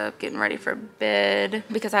except getting ready for bed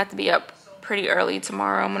because I have to be up pretty early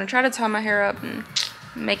tomorrow. I'm going to try to tie my hair up and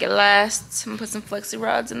make it last. I'm going to put some flexi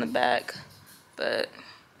rods in the back. But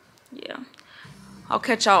yeah. I'll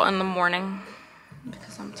catch y'all in the morning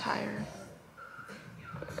because I'm tired.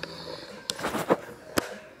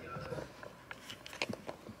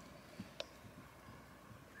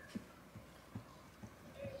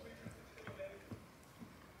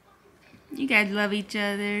 You guys love each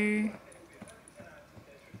other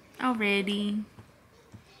already.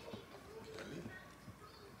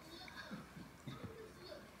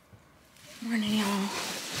 Morning, y'all.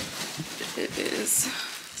 It is.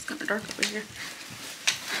 It's kind of dark over here.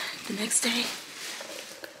 The next day,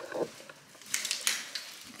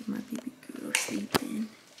 my baby girl sleeping.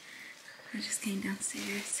 I just came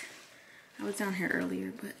downstairs. I was down here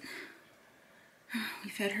earlier, but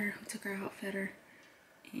we fed her. We took her out, fed her,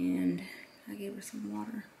 and I gave her some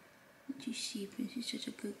water. She's sheeping. She's such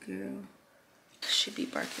a good girl. She'd be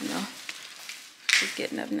barking though. She's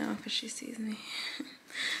getting up now because she sees me.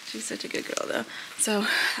 She's such a good girl though. So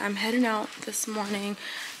I'm heading out this morning.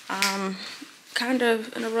 Kind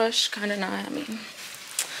of in a rush, kind of not. I mean,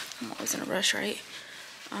 I'm always in a rush, right?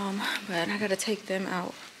 But I gotta take them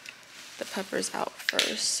out, the puppers out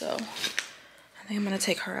first. So I think I'm gonna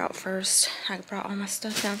take her out first. I brought all my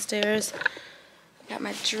stuff downstairs. Got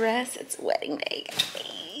my dress. It's wedding day,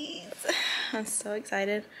 guys. I'm so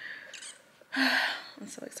excited. I'm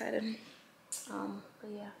so excited. But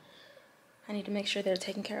yeah, I need to make sure they're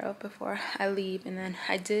taken care of before I leave. And then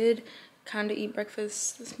I did kind of eat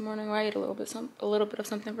breakfast this morning, right? A little bit of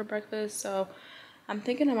something for breakfast. So I'm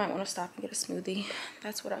thinking I might want to stop and get a smoothie.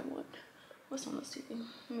 That's what I want. What's on this TV?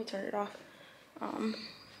 Let me turn it off. If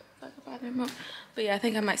I can find the remote. But yeah, I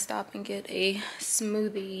think I might stop and get a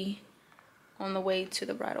smoothie on the way to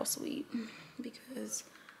the bridal suite because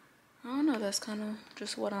I don't know, that's kind of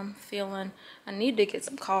just what I'm feeling. I need to get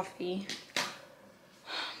some coffee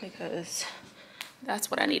because that's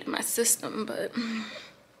what I need in my system, but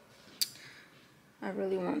I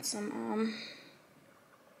really want some,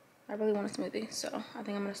 I really want a smoothie, so I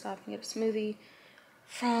think I'm gonna stop and get a smoothie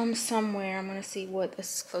from somewhere. I'm gonna see what the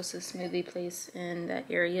closest smoothie place in that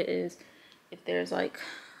area is. If there's like,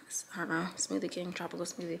 I don't know, Smoothie King, tropical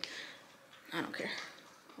smoothie. I don't care.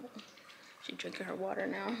 She's drinking her water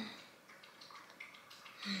now.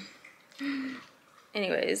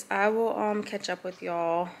 Anyways, I will catch up with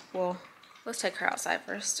y'all. Well, let's take her outside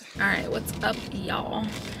first. All right, what's up, y'all?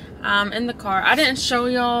 In the car. I didn't show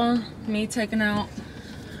y'all me taking out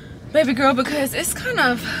baby girl because it's kind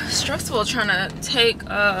of stressful trying to take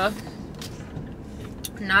a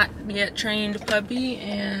not yet trained puppy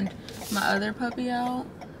and my other puppy out.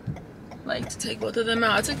 Like, to take both of them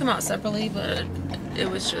out. I took them out separately, but it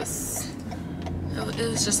was just a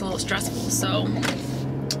little stressful. So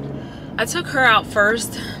I took her out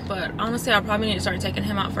first, but honestly I probably need to start taking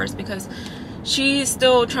him out first because she's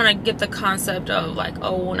still trying to get the concept of like,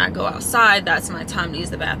 oh, when I go outside, that's my time to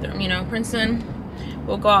use the bathroom. You know, Princeton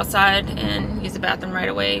will go outside and use the bathroom right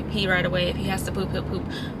away, pee right away. If he has to poop, he'll poop,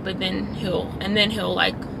 but then he'll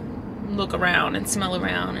like look around and smell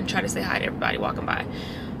around and try to say hi to everybody walking by.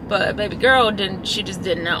 But baby girl she just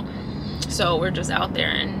didn't know. So we're just out there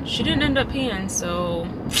and she didn't end up peeing, so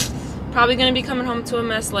probably gonna be coming home to a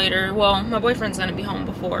mess later. Well, my boyfriend's gonna be home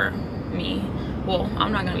before me. Well,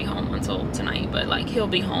 I'm not gonna be home until tonight, but like he'll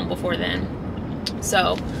be home before then.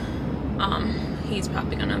 So he's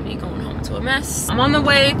probably gonna be going home to a mess. I'm on the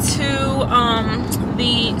way to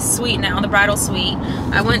the suite now, the bridal suite.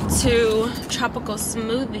 I went to Tropical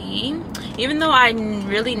Smoothie, even though I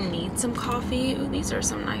really need some coffee. Ooh, these are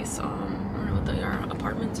some nice, I don't know what they are,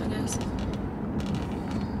 apartments, I guess.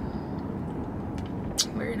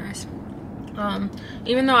 Very nice.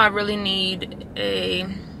 Even though I really need a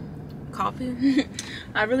coffee,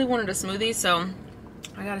 I really wanted a smoothie, so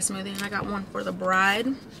I got a smoothie and I got one for the bride.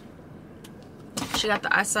 She got the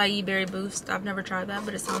acai berry boost. I've never tried that,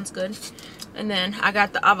 but it sounds good. And then I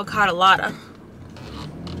got the avocado latte.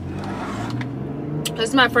 This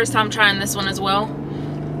is my first time trying this one as well,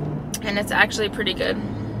 and it's actually pretty good.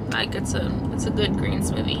 Like, it's a good green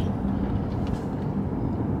smoothie.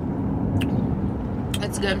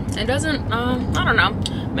 It's good. It doesn't, I don't know.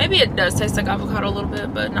 Maybe it does taste like avocado a little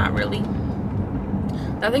bit, but not really.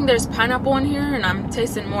 I think there's pineapple in here, and I'm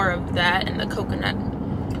tasting more of that and the coconut.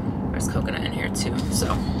 There's coconut in here too,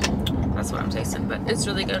 so that's what I'm tasting, but it's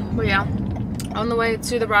really good. But yeah, on the way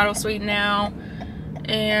to the bridal suite now,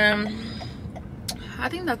 and I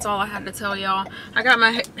think that's all I had to tell y'all. I got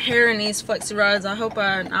my hair in these flexi rods. I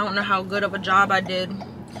don't know how good of a job I did.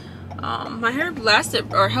 My hair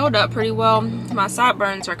lasted or held up pretty well. My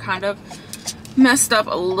sideburns are kind of messed up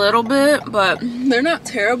a little bit, but they're not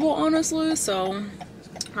terrible, honestly, so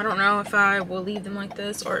I don't know if I will leave them like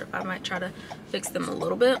this or if I might try to fix them a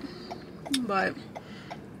little bit. But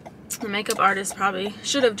the makeup artist probably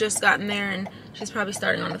should have just gotten there, and she's probably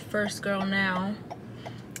starting on the first girl now.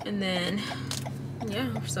 And then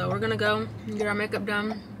yeah, so we're gonna go get our makeup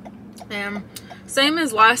done, and same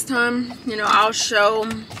as last time, you know, I'll show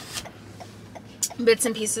bits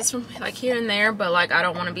and pieces from like here and there, but like I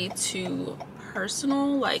don't want to be too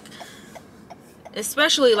personal, like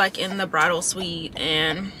especially like in the bridal suite,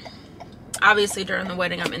 and obviously during the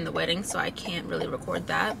wedding I'm in the wedding, so I can't really record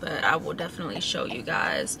that, but I will definitely show you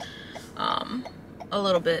guys a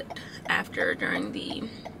little bit after, during the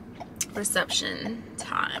reception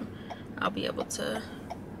time. I'll be able to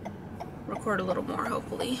record a little more,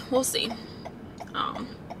 hopefully. We'll see.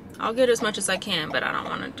 I'll get as much as I can, but I don't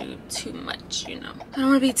want to do too much, you know. I don't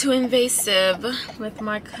want to be too invasive with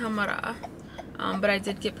my camera. But I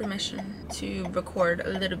did get permission to record a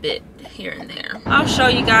little bit here and there. I'll show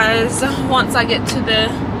you guys once I get to the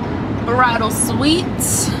bridal suite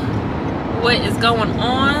what is going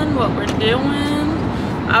on, what we're doing.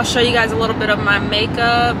 I'll show you guys a little bit of my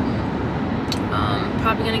makeup.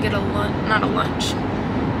 Probably gonna get a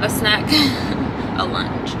snack. A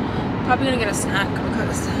lunch. Probably gonna get a snack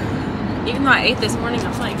because even though I ate this morning,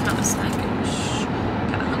 I'm like kind of snackish,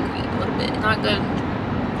 kind of hungry a little bit. Not good.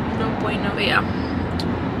 No bueno. But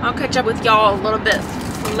yeah, I'll catch up with y'all a little bit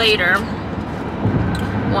later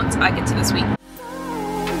once I get to the suite.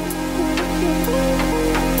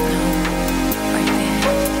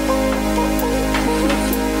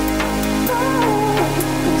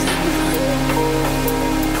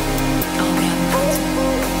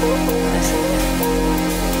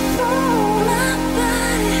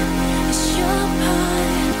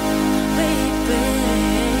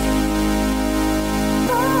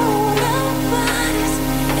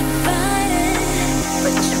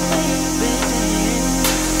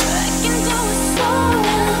 I can do it so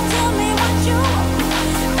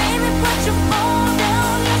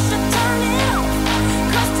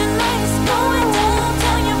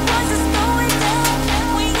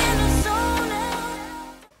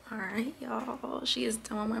she is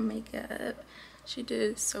done with my makeup. She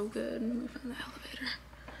did so good. Let me find the elevator.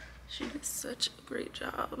 She did such a great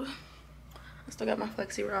job. I still got my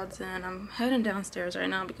flexi rods in. I'm heading downstairs right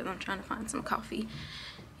now because I'm trying to find some coffee.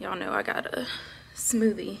 Y'all know I got a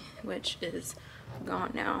smoothie, which is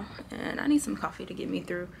gone now, and I need some coffee to get me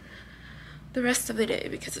through the rest of the day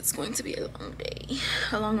because it's going to be a long day,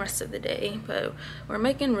 a long rest of the day. But we're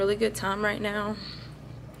making really good time right now.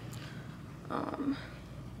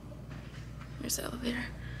 Here's the elevator.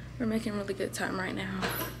 We're making really good time right now.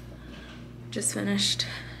 Just finished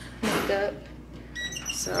makeup,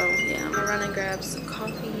 so yeah, I'm gonna run and grab some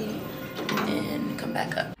coffee and come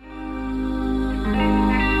back up.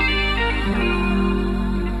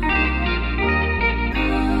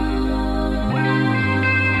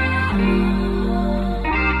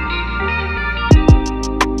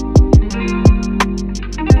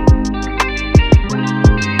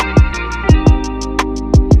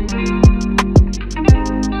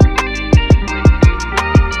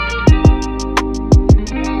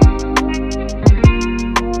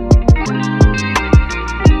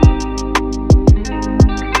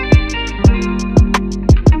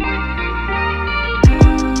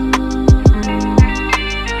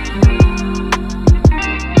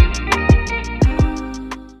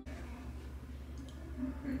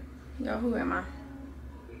 Y'all, who am I?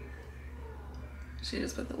 She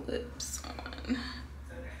just put the lips on.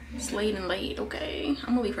 It's late and late, okay?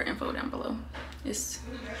 I'm gonna leave her info down below. It's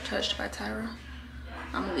TouchedByTiyra.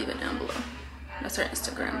 I'm gonna leave it down below. That's her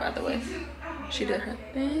Instagram, by the way. She did her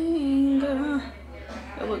thing.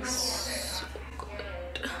 It looks so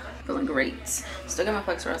good. Feeling great. Still got my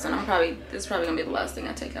flex rods, and this is probably gonna be the last thing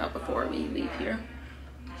I take out before we leave here.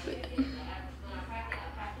 But yeah.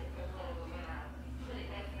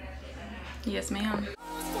 Yes, ma'am.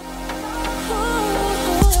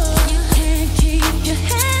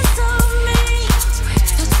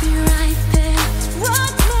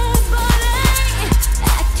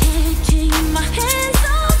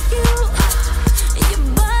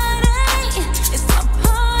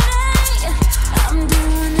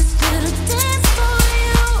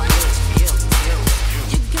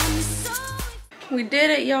 We did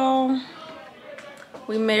it, y'all.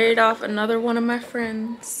 We married off another one of my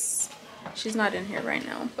friends. She's not in here right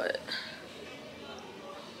now, but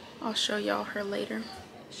I'll show y'all her later.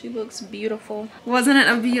 She looks beautiful. Wasn't it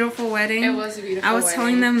a beautiful wedding? It was a beautiful I was wedding.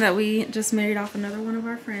 telling them that we just married off another one of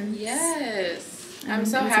our friends. Yes. I'm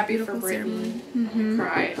so happy for Brittany. Mm-hmm.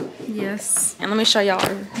 Cried. Yes. And let me show y'all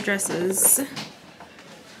our dresses.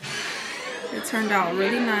 It turned out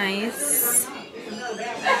really nice.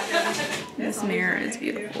 This mirror is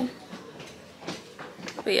beautiful.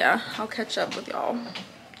 But yeah, I'll catch up with y'all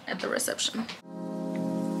at the reception.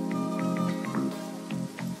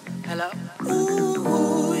 Hello?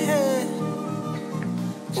 Ooh, yeah.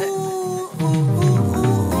 Ooh, ooh, ooh,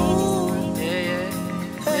 ooh. Yeah, yeah.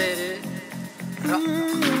 Yeah, it is.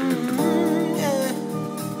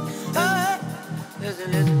 Yeah. Listen,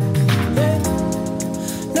 listen. Yeah.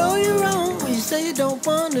 No, you're wrong when you say you don't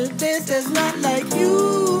wanna dance. That's not like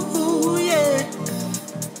you, yeah.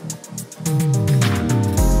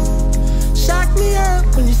 Shock me up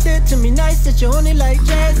when you said to me nice that you only like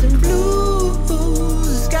jazz and blues.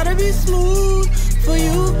 It's gotta be smooth for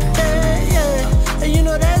you, yeah, yeah. And you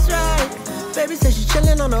know that's right. Baby says she's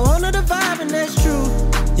chillin' on the own of the vibe, and that's true.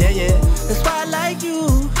 Yeah, yeah, that's why I like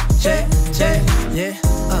you. Check, check, yeah,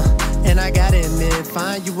 and I gotta admit,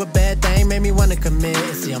 find you a bad thing, made me wanna commit.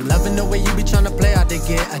 See, I'm loving the way you be tryna play hard to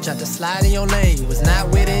get. I tried to slide in your lane, you was not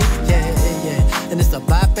with it, yeah, yeah. And it's a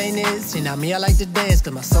bop, ain't it? See, now me, I like to dance,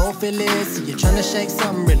 cause my soul feel it. See, you're tryna shake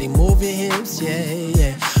something, really move your hips, yeah,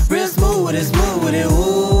 yeah. Real smooth with it,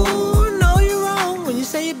 ooh. No, you're wrong when you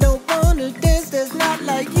say you don't wanna dance, that's not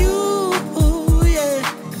like you, yeah.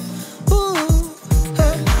 Ooh,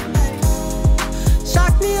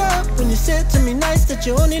 shock me up when you said to me nice that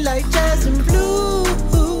you only like jazz and blues.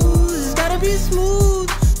 It's gotta be smooth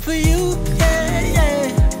for you, yeah,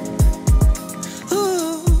 yeah.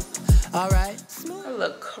 Ooh, alright. I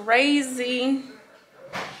look crazy.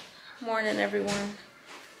 Morning, everyone.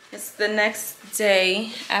 It's the next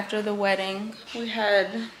day after the wedding. We had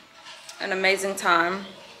an amazing time,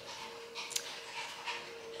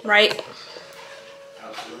 right?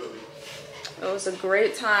 Absolutely. It was a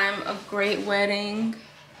great time, a great wedding.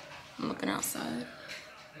 I'm looking outside.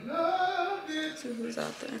 See who's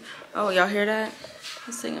out there. Oh, y'all hear that?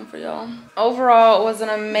 I'm singing for y'all. Overall, it was an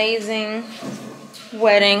amazing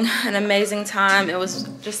wedding, an amazing time. It was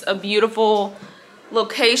just a beautiful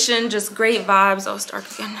location, just great vibes. Oh, it's dark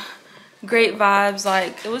again. Great vibes.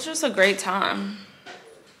 Like, it was just a great time.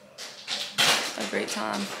 a great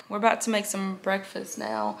time. We're about to make some breakfast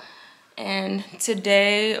now. And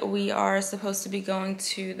today we are supposed to be going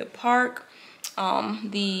to the park.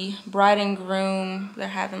 The bride and groom, they're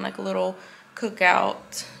having like a little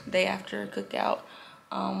cookout, day after cookout,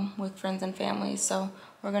 with friends and family. So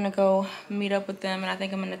we're gonna go meet up with them, and I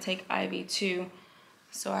think I'm gonna take Ivy too,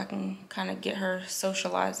 so I can kind of get her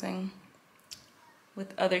socializing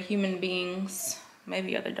with other human beings,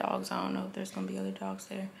 maybe other dogs. I don't know if there's gonna be other dogs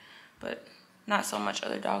there, but not so much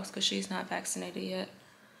other dogs because she's not vaccinated yet.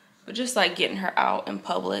 But just like getting her out in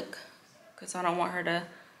public, because I don't want her to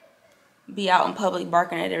be out in public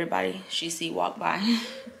barking at everybody she see walk by.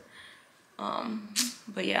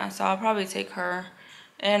 But yeah, so I'll probably take her.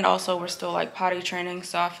 And also we're still like potty training,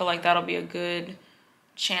 so I feel like that'll be a good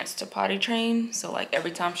chance to potty train. So like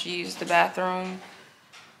every time she uses the bathroom,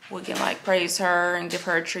 we can like praise her and give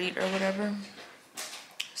her a treat or whatever.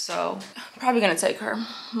 So probably gonna take her,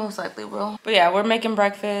 most likely will. But yeah, we're making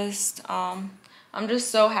breakfast. I'm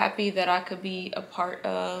just so happy that I could be a part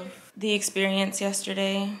of the experience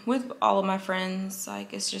yesterday with all of my friends.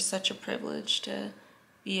 Like, it's just such a privilege to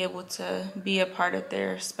be able to be a part of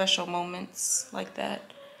their special moments like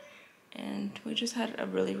that. And we just had a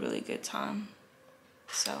really, really good time.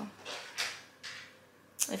 So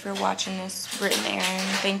if you're watching this, Britt and Aaron,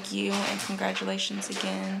 thank you and congratulations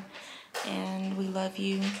again. And we love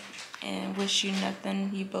you and wish you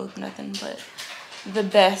nothing, you both nothing but the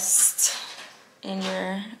best in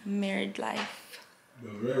your married life. The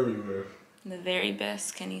very best. The very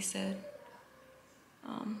best, Kenny said.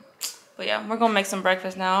 But yeah, we're gonna make some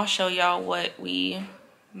breakfast now. I'll show y'all what we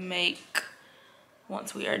make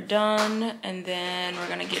once we are done, and then we're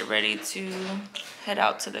gonna get ready to head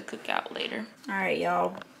out to the cookout later. All right,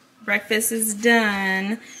 y'all. Breakfast is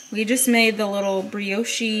done. We just made the little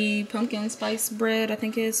brioche pumpkin spice bread, I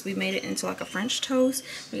think it is. We made it into like a French toast.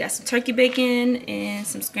 We got some turkey bacon and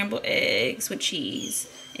some scrambled eggs with cheese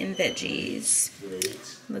and veggies.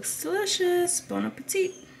 Great. Looks delicious. Bon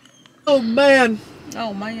appetit. Oh man.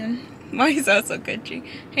 Oh man. Why is that so crunchy?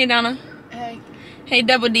 Hey Donna. Hey, Hey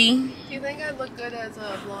Double D. do you think I'd look good as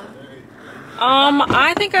a blonde?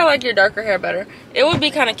 I think I like your darker hair better. It would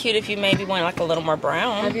be kind of cute if you maybe went like a little more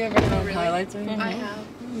brown. Have you ever done highlights or anything? I have.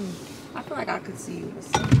 I feel like I could see you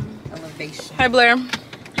with some elevation. Hi Blair.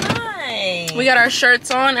 Hi. We got our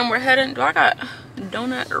shirts on and we're heading. Do I got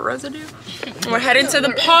donut residue? We're heading to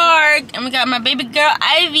the park and we got my baby girl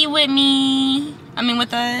Ivy with me. I mean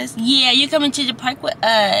with us. Yeah, you coming to the park with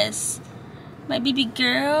us. My baby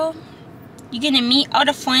girl. You gonna meet all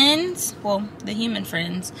the friends? Well, the human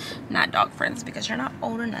friends, not dog friends, because you're not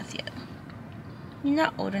old enough yet. You're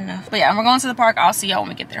not old enough. But yeah, we're going to the park. I'll see y'all when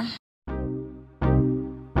we get there.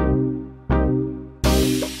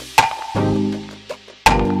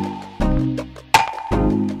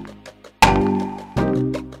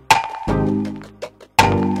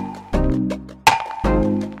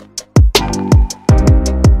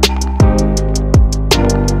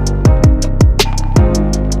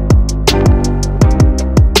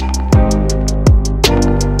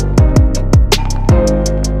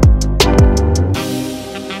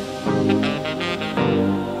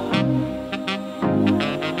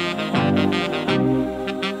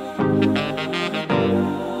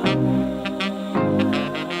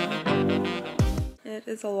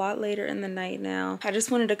 It's a lot later in the night now. I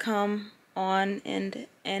just wanted to come on and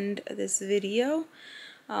end this video.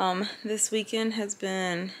 This weekend has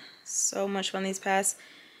been so much fun. These past,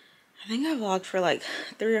 I think I vlogged for like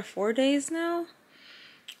 3 or 4 days now.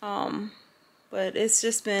 But it's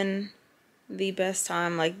just been the best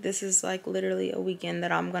time. Like, this is like literally a weekend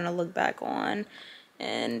that I'm gonna look back on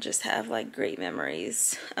and just have like great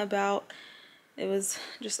memories about. It was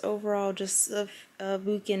just overall just a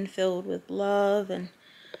weekend filled with love and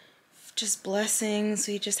just blessings.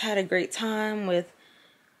 We just had a great time with,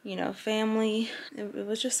 you know, family. It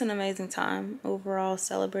was just an amazing time overall,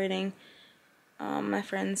 celebrating my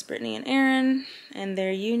friends Brittany and Aaron and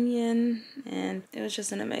their union, and it was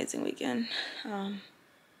just an amazing weekend.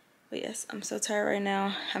 But yes, I'm so tired right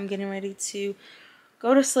now. I'm getting ready to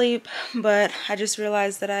go to sleep, but I just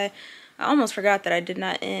realized that I almost forgot that I did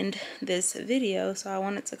not end this video, so I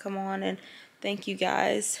wanted to come on and thank you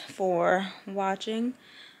guys for watching.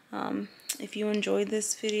 If you enjoyed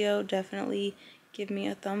this video, definitely give me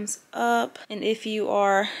a thumbs up, and if you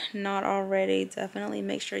are not already, definitely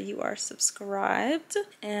make sure you are subscribed,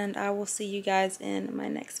 and I will see you guys in my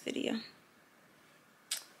next video.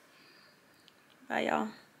 Bye y'all.